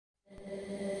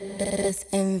It's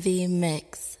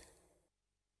MVMIX.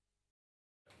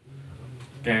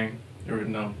 Gang, you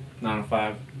already know, 9 to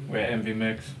 5, we're at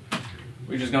MVMIX.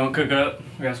 We just gonna cook up,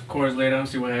 we got some chords laid down,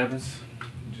 see what happens.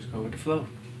 Just go with the flow,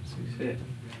 see shit,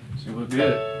 see what's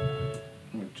good.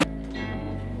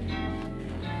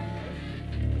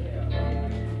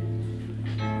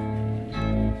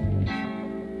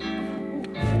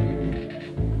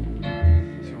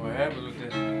 See what happens with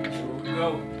this, see where we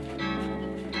go.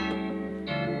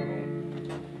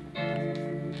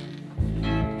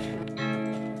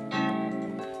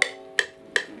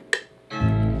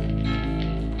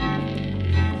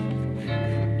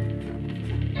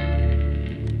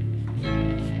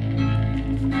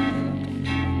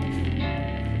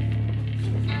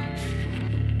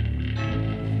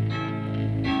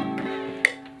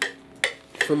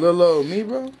 For little old me,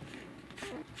 bro?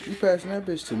 You passing that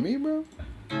bitch to me, bro?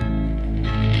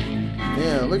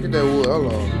 Damn, look at that wood.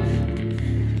 Hold on.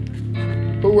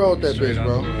 Who wrote that bitch,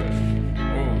 bro? Oh,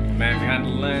 man behind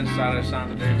the lens, shout out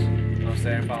to Dicks. You know what I'm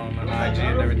saying? Follow my IG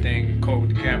and everything. Caught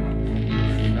with the camera.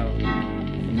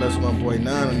 Mess with my boy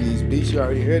Nine on these beats. You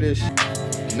already hear this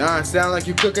shit. Nine, sound like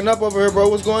you cooking up over here, bro.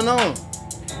 What's going on?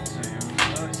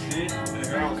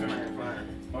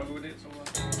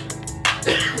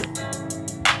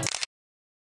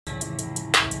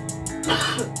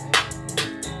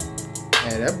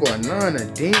 Man, that boy Nine a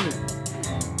demon.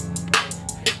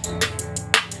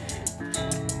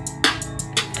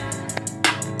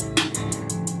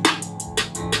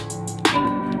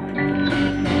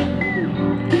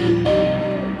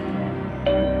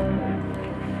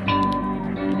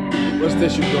 What's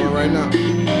this you doing right now?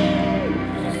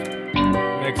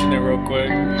 Mixing it real quick,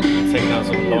 taking out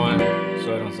some low end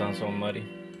so it don't sound so muddy.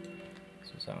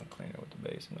 So it sound cleaner with the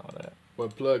bass and all that.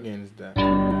 What plug-in is that?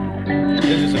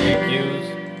 This is some EQs,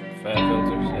 fat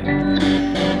filters, yeah.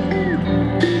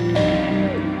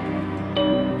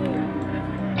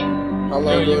 How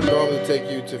long do it normally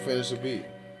take you to finish a beat?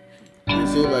 It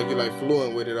seems like you're like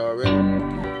fluent with it already.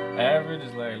 Average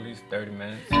is like at least 30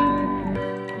 minutes. I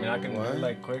mean, I can do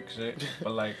like quick shit,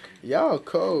 but like... Y'all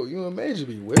cold. You and Major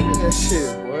be whipping that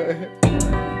shit, boy.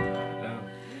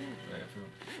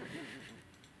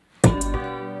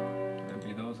 That'd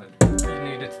be those that you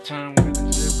need at the time with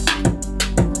the shit.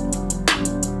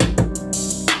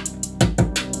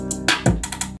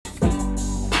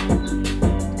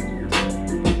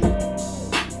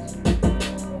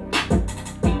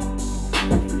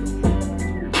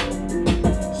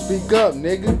 Speak up,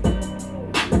 nigga.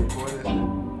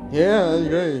 Yeah, that's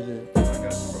great.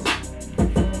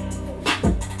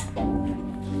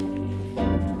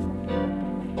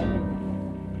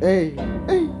 Hey,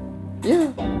 hey,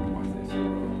 yeah.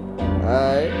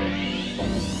 Alright.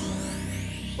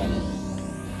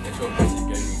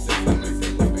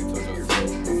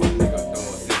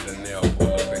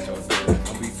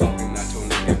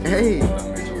 Hey.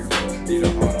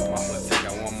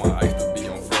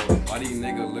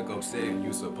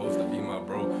 You supposed to be my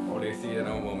bro. Oh, they see it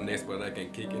on one next, but I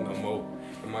can't kick it no more.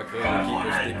 And my cousin keep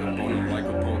a stick up on him like a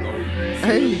pogo.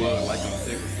 Hey. Like I'm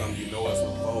sick or something, you know it's a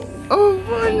foe. Oh,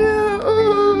 boy, now.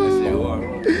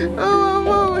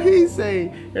 Oh, what he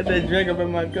say? Got that drink up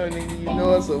in my cup, nigga. You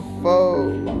know it's a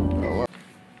foe. Oh,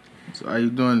 so how you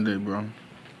doing today, bro?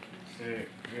 Shit,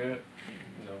 good.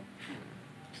 You know,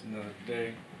 it's another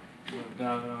day. Another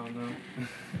dollar, I don't know.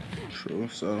 True,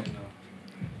 so. You know,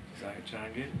 just out here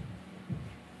trying to get it.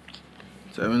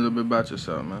 Tell me a little bit about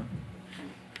yourself, man.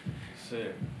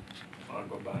 Shit, I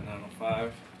go by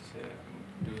 905. Shit, I'm a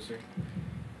producer.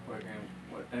 Working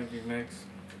with MVMIX,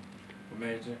 with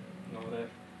Major, and all that.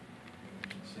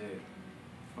 Shit,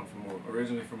 I'm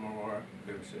originally from Aurora.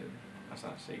 Good shit. That's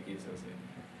not shaky, so shit.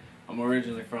 I'm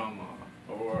originally from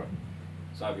Aurora,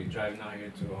 so I be driving out here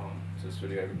to the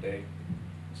studio every day.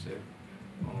 Shit.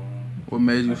 What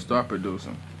made you start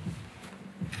producing?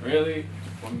 Really,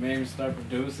 what made me start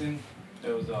producing? It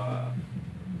was I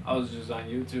was just on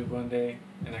YouTube one day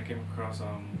and I came across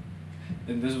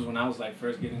and this was when I was like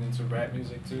first getting into rap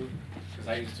music too, because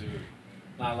I used to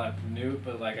not like new,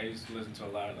 but like I used to listen to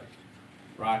a lot of like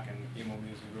rock and emo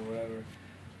music or whatever.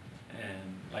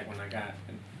 And like when I got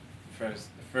the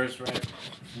first rap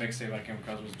mixtape I came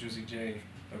across was Juicy J,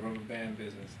 the Rubber Band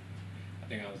Business. I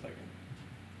think I was like in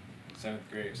 7th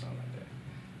grade or something like that.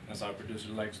 That's our producer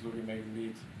LEX LUGER making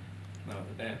beats. And I was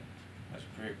like, damn, that's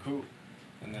pretty cool.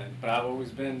 And then, but I've always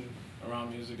been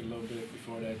around music a little bit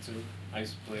before that too. I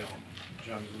used to play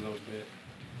drums a little bit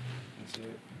and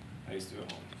shit. I used to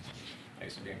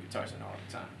be on guitar center all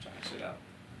the time, trying shit out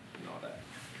and all that.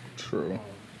 True.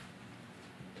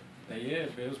 Yeah,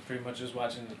 but it was pretty much just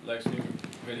watching LEX LUGER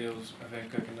videos I've been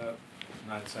cooking up,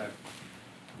 and I decided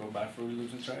to go buy Fruity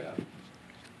Loops and try it out.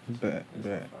 Bet.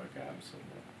 So,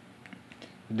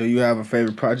 Do you have a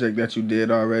favorite project that you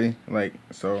did already? Like,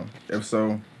 so if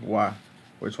so, why?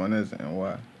 Which one is it and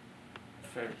why?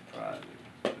 favorite project,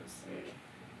 let's see.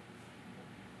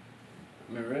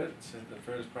 I mean, really, since the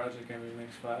first project,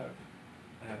 MVMIX 5,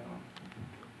 I had,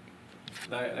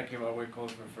 that came out way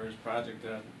close for the first project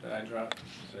that I dropped.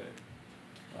 So,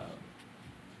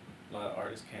 a lot of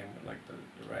artists came with like the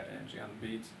right energy on the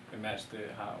beats. It matched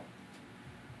it how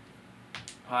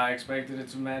I expected it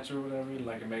to match or whatever.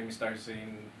 Like it made me start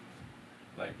seeing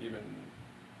like even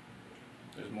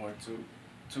there's more to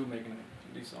making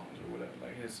these songs or whatever,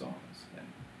 like his songs, and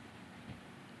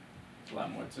a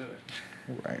lot more to it.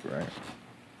 Right.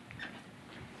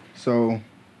 So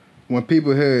when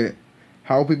people hear it,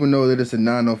 how will people know that it's a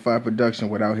 905 production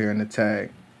without hearing the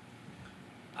tag?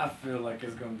 I feel like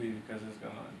it's gonna be because it's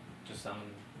gonna just sound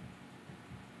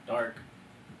dark.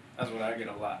 That's what I get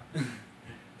a lot.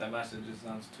 That my shit just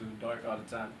sounds too dark all the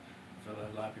time. I feel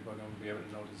like a lot of people are gonna be able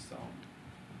to notice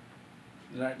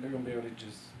they're gonna be able to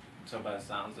just tell by the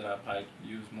sounds that I probably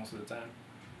use most of the time.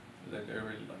 That they're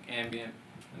really like ambient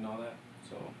and all that.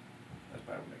 So that's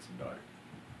probably what makes it dark.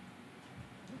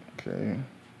 Okay.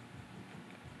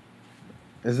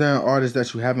 Is there an artist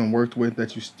that you haven't worked with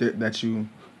that you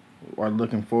are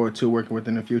looking forward to working with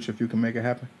in the future if you can make it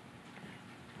happen?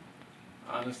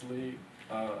 Honestly,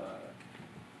 I've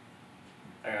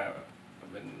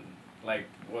been like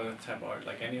what type of art?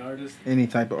 Like any artist? Any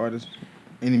type of artist,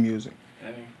 any music.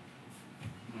 Any?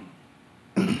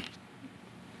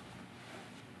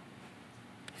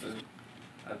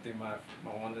 I think my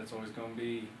one that's always gonna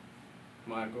be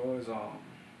my goal is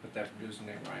with that producer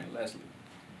named Ryan Leslie.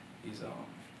 He's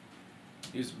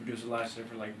he used to produce a lot of shit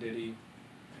for like Diddy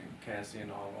and Cassie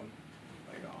and all of them.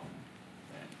 Like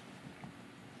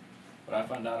but I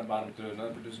found out about him through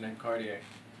another producer named Cartier.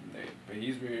 But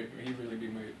he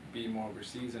really be more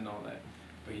overseas and all that.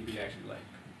 But he be actually like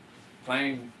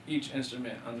playing each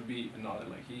instrument on the beat and all that.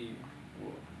 Like he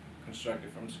will construct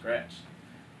it from scratch.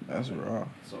 That's raw.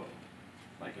 So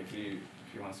like if he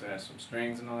wants to add some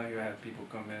strings and all that, he'll have people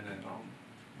come in and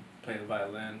play the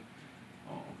violin.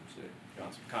 Shit. If he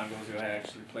wants some congos, he'll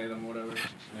actually play them or whatever.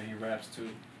 And then he raps too.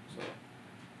 So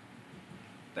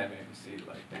that made me see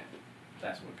like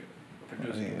that's what a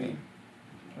producer can be.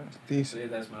 That's decent. So yeah,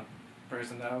 that's my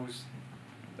person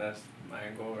that's my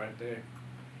end goal right there.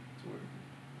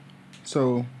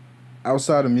 So,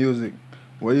 outside of music,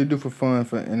 what do you do for fun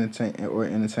for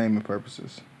entertainment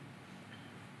purposes?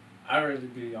 I really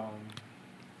be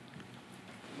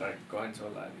like going to a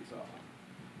lot of these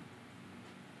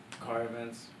car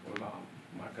events with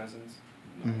my cousins.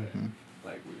 Mm-hmm.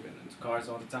 Like we've been into cars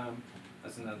all the time.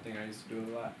 That's another thing I used to do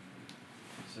a lot.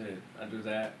 Shit, I do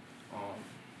that.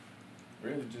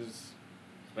 Really just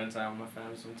spend time with my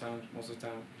family sometimes, most of the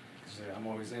time. Cause I'm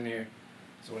always in here.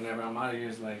 So whenever I'm out of here,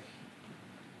 it's like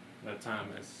that time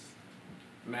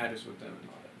matters with them and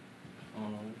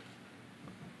all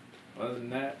that. Other than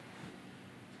that,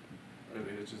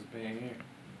 really it's just being here.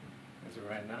 As of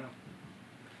right now.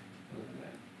 Other than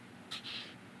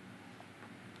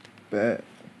that.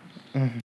 Bet.